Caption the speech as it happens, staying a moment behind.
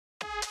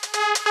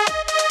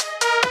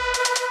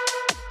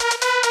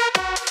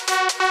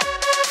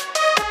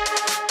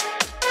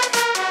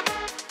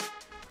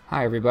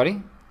Hi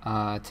everybody.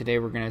 Today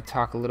we're going to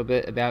talk a little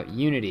bit about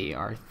Unity,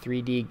 our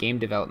 3D game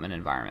development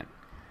environment.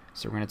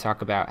 So we're going to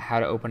talk about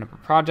how to open up a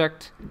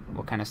project,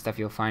 what kind of stuff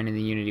you'll find in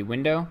the Unity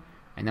window,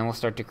 and then we'll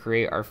start to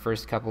create our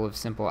first couple of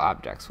simple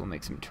objects. We'll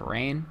make some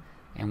terrain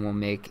and we'll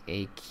make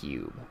a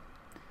cube.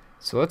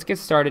 So let's get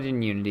started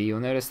in Unity. You'll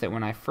notice that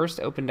when I first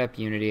opened up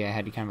Unity I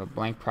had kind of a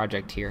blank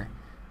project here.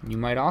 You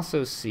might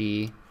also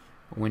see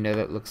a window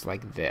that looks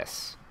like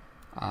this.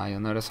 You'll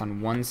notice on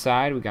one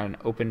side we've got an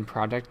open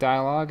project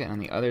dialog, and on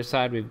the other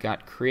side we've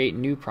got create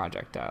new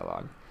project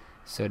dialog.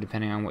 So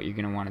depending on what you're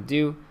going to want to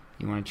do,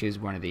 you want to choose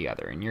one or the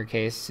other. In your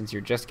case, since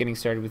you're just getting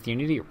started with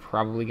Unity, you're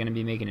probably going to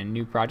be making a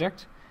new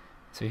project.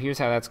 So here's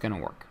how that's going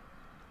to work.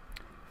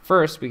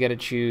 First, we got to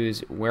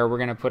choose where we're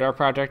going to put our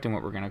project and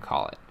what we're going to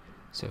call it.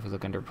 So if we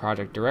look under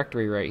project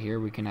directory right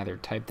here, we can either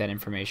type that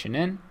information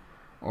in,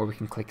 or we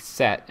can click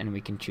set and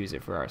we can choose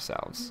it for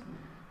ourselves.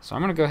 So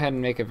I'm going to go ahead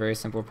and make a very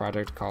simple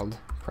project called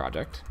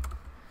project.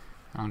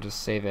 I'll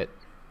just save it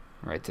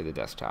right to the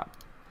desktop.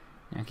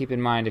 Now keep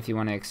in mind, if you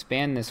want to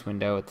expand this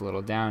window with the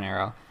little down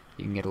arrow,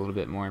 you can get a little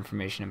bit more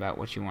information about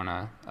what you want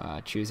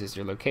to choose as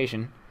your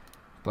location.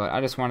 But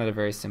I just wanted a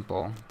very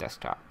simple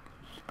desktop.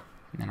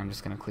 And then I'm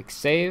just going to click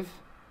save.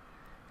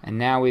 And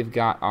now we've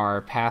got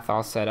our path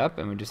all set up,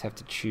 and we just have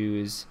to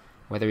choose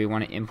whether we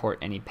want to import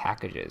any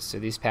packages. So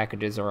these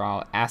packages are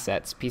all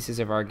assets, pieces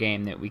of our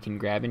game that we can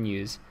grab and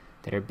use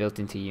that are built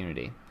into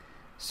Unity.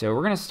 So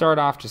we're going to start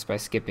off just by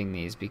skipping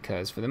these,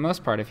 because for the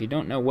most part, if you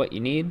don't know what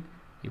you need,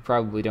 you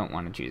probably don't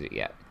want to choose it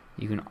yet.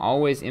 You can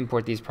always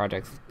import these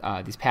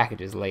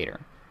packages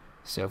later.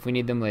 So if we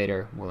need them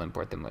later, we'll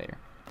import them later.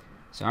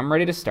 So I'm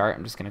ready to start.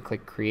 I'm just going to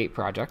click Create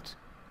Project.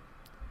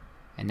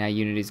 And now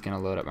Unity is going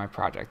to load up my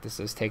project. This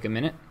does take a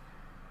minute.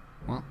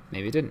 Well,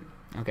 maybe it didn't.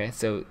 Okay,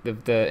 so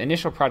the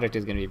initial project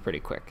is going to be pretty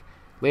quick.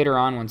 Later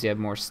on, once you have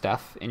more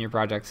stuff in your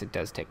projects, it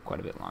does take quite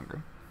a bit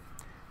longer.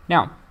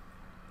 Now,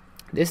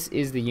 this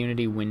is the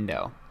Unity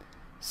window.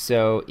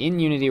 So in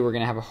Unity we're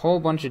going to have a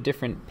whole bunch of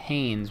different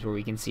panes where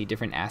we can see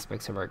different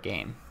aspects of our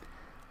game.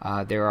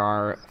 There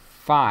are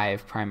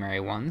 5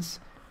 primary ones.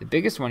 The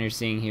biggest one you're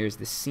seeing here is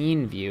the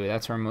scene view.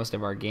 That's where most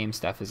of our game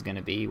stuff is going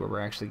to be, where we're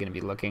actually going to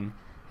be looking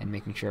and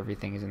making sure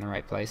everything is in the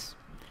right place.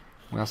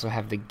 We also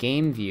have the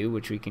game view,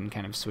 which we can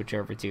kind of switch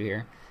over to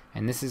here,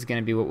 and this is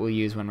going to be what we'll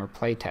use when we're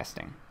play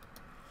testing.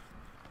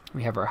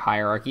 We have our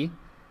hierarchy,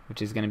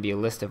 which is going to be a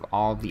list of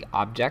all of the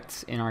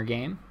objects in our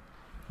game.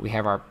 We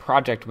have our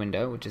project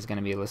window, which is going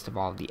to be a list of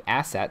all of the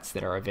assets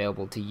that are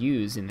available to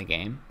use in the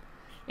game.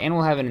 And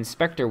we'll have an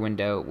inspector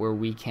window where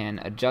we can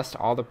adjust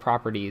all the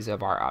properties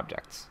of our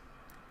objects.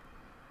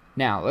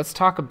 Now, let's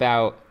talk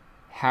about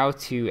how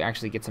to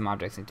actually get some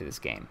objects into this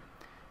game.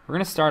 We're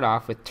going to start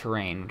off with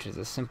terrain, which is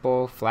a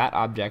simple flat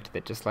object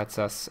that just lets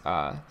us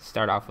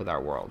start off with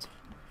our world.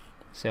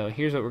 So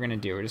here's what we're going to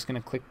do. We're just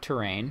going to click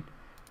terrain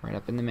right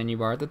up in the menu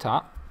bar at the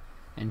top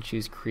and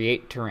choose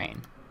create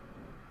terrain.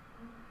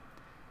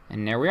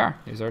 And there we are.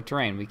 There's our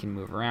terrain. We can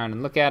move around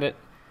and look at it.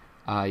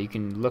 You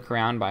can look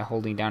around by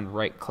holding down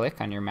right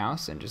click on your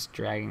mouse and just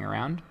dragging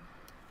around.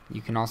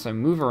 You can also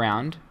move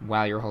around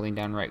while you're holding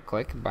down right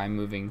click by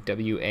moving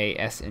W, A,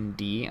 S, and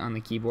D on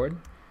the keyboard.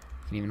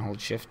 You can even hold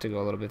shift to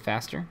go a little bit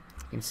faster.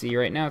 You can see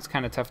right now it's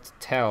kind of tough to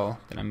tell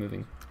that I'm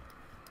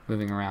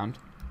moving around.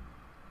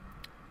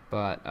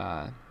 But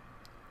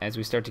as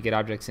we start to get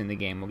objects in the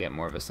game, we'll get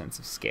more of a sense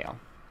of scale.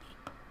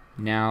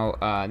 Now,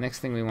 next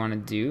thing we want to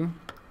do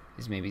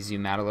is maybe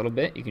zoom out a little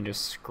bit. You can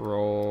just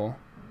scroll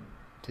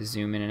to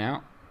zoom in and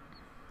out.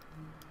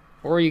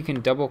 Or you can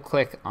double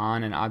click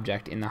on an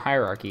object in the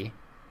hierarchy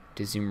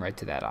to zoom right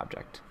to that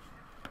object.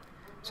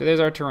 So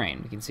there's our terrain.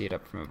 We can see it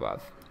up from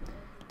above.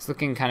 It's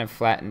looking kind of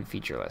flat and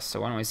featureless,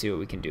 so why don't we see what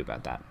we can do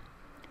about that.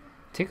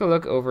 Take a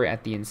look over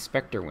at the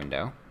inspector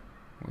window,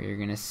 where you're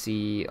going to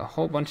see a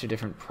whole bunch of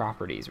different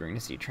properties. We're going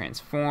to see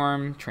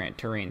transform,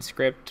 terrain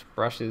script,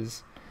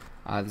 brushes.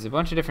 There's a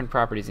bunch of different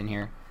properties in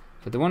here.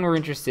 But the one we're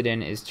interested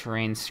in is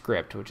terrain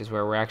script, which is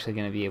where we're actually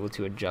going to be able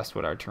to adjust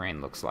what our terrain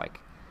looks like.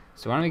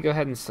 So why don't we go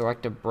ahead and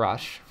select a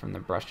brush from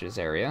the brushes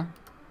area.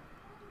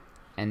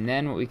 And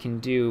then what we can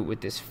do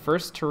with this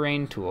first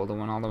terrain tool, the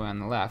one all the way on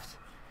the left,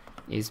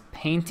 is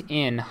paint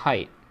in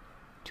height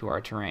to our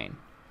terrain.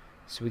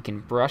 So we can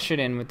brush it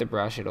in with the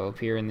brush. It'll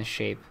appear in the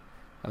shape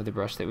of the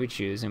brush that we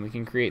choose, and we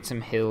can create some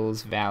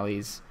hills,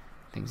 valleys,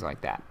 things like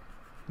that.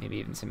 Maybe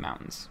even some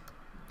mountains.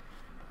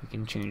 We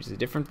can change the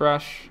different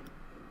brush,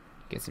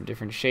 get some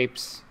different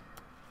shapes.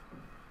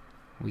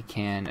 We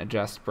can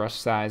adjust brush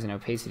size and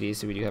opacity,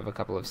 so we do have a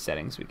couple of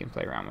settings we can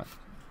play around with.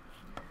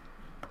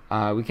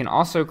 We can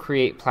also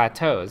create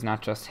plateaus,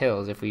 not just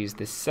hills, if we use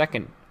this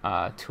second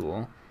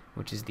tool,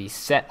 which is the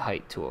set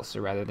height tool. So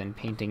rather than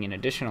painting in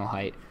additional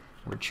height,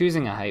 we're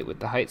choosing a height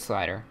with the height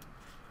slider,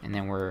 and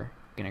then we're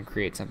going to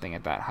create something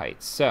at that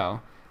height.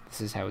 So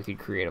this is how we could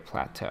create a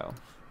plateau.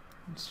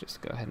 Let's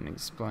just go ahead and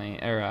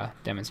explain or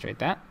demonstrate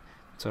that.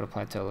 That's what a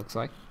plateau looks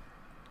like.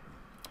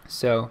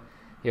 So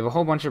you have a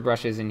whole bunch of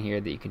brushes in here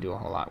that you can do a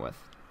whole lot with.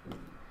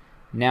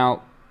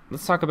 Now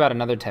let's talk about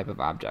another type of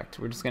object.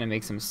 We're just going to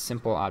make some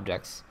simple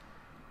objects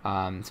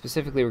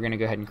Specifically, we're going to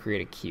go ahead and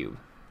create a cube.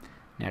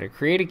 Now to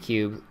create a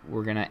cube,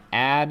 we're going to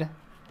add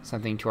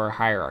something to our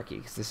hierarchy,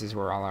 because this is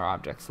where all our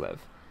objects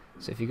live.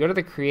 So if you go to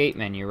the Create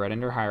menu right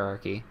under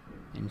Hierarchy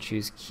and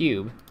choose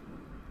Cube,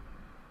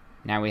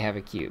 now we have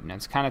a cube. Now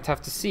it's kind of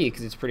tough to see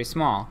because it's pretty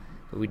small,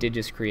 but we did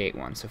just create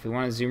one. So if we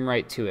want to zoom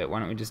right to it, why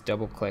don't we just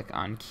double click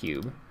on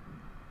Cube,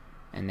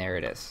 and there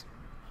it is.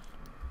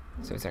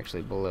 So it's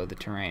actually below the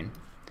terrain.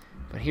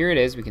 But here it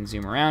is. We can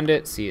zoom around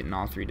it, see it in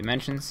all 3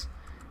 dimensions,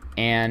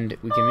 and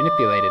we can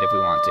manipulate it if we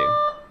want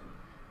to.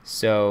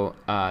 So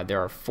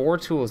there are 4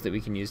 tools that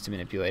we can use to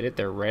manipulate it.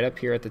 They're right up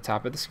here at the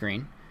top of the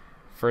screen.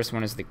 First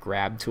one is the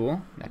Grab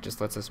tool. That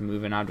just lets us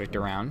move an object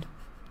around.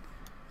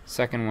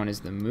 Second one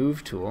is the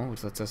Move tool,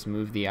 which lets us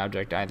move the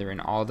object either in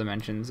all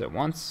dimensions at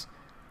once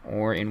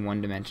or in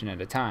 1 dimension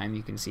at a time.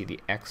 You can see the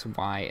X,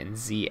 Y, and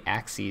Z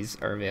axes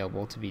are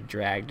available to be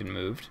dragged and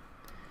moved.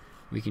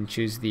 We can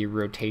choose the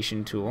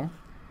Rotation tool,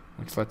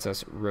 which lets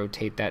us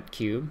rotate that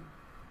cube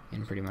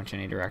in pretty much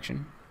any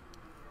direction.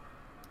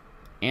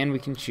 And we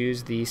can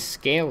choose the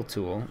Scale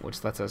tool,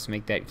 which lets us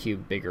make that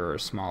cube bigger or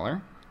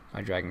smaller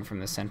by dragging from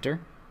the center,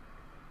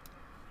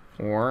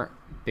 or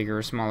bigger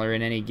or smaller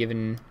in any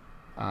given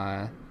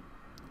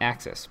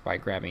axis by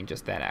grabbing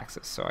just that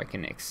axis. So I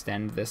can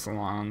extend this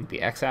along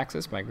the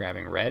x-axis by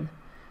grabbing red,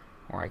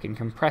 or I can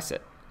compress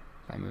it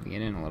by moving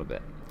it in a little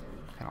bit.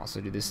 I can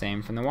also do the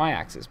same from the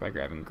y-axis by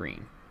grabbing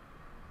green.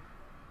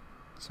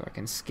 So I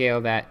can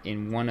scale that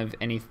in one of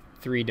any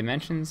 3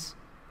 dimensions,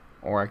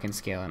 or I can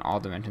scale in all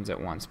dimensions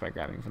at once by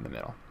grabbing from the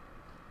middle.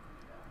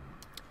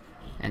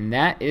 And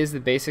that is the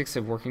basics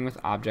of working with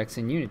objects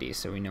in Unity.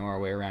 So we know our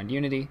way around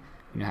Unity,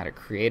 we know how to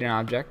create an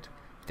object.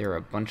 There are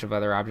a bunch of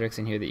other objects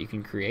in here that you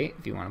can create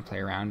if you want to play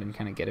around and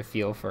kind of get a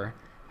feel for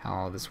how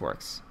all this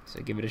works. So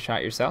give it a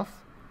shot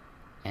yourself,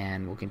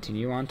 and we'll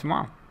continue on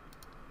tomorrow.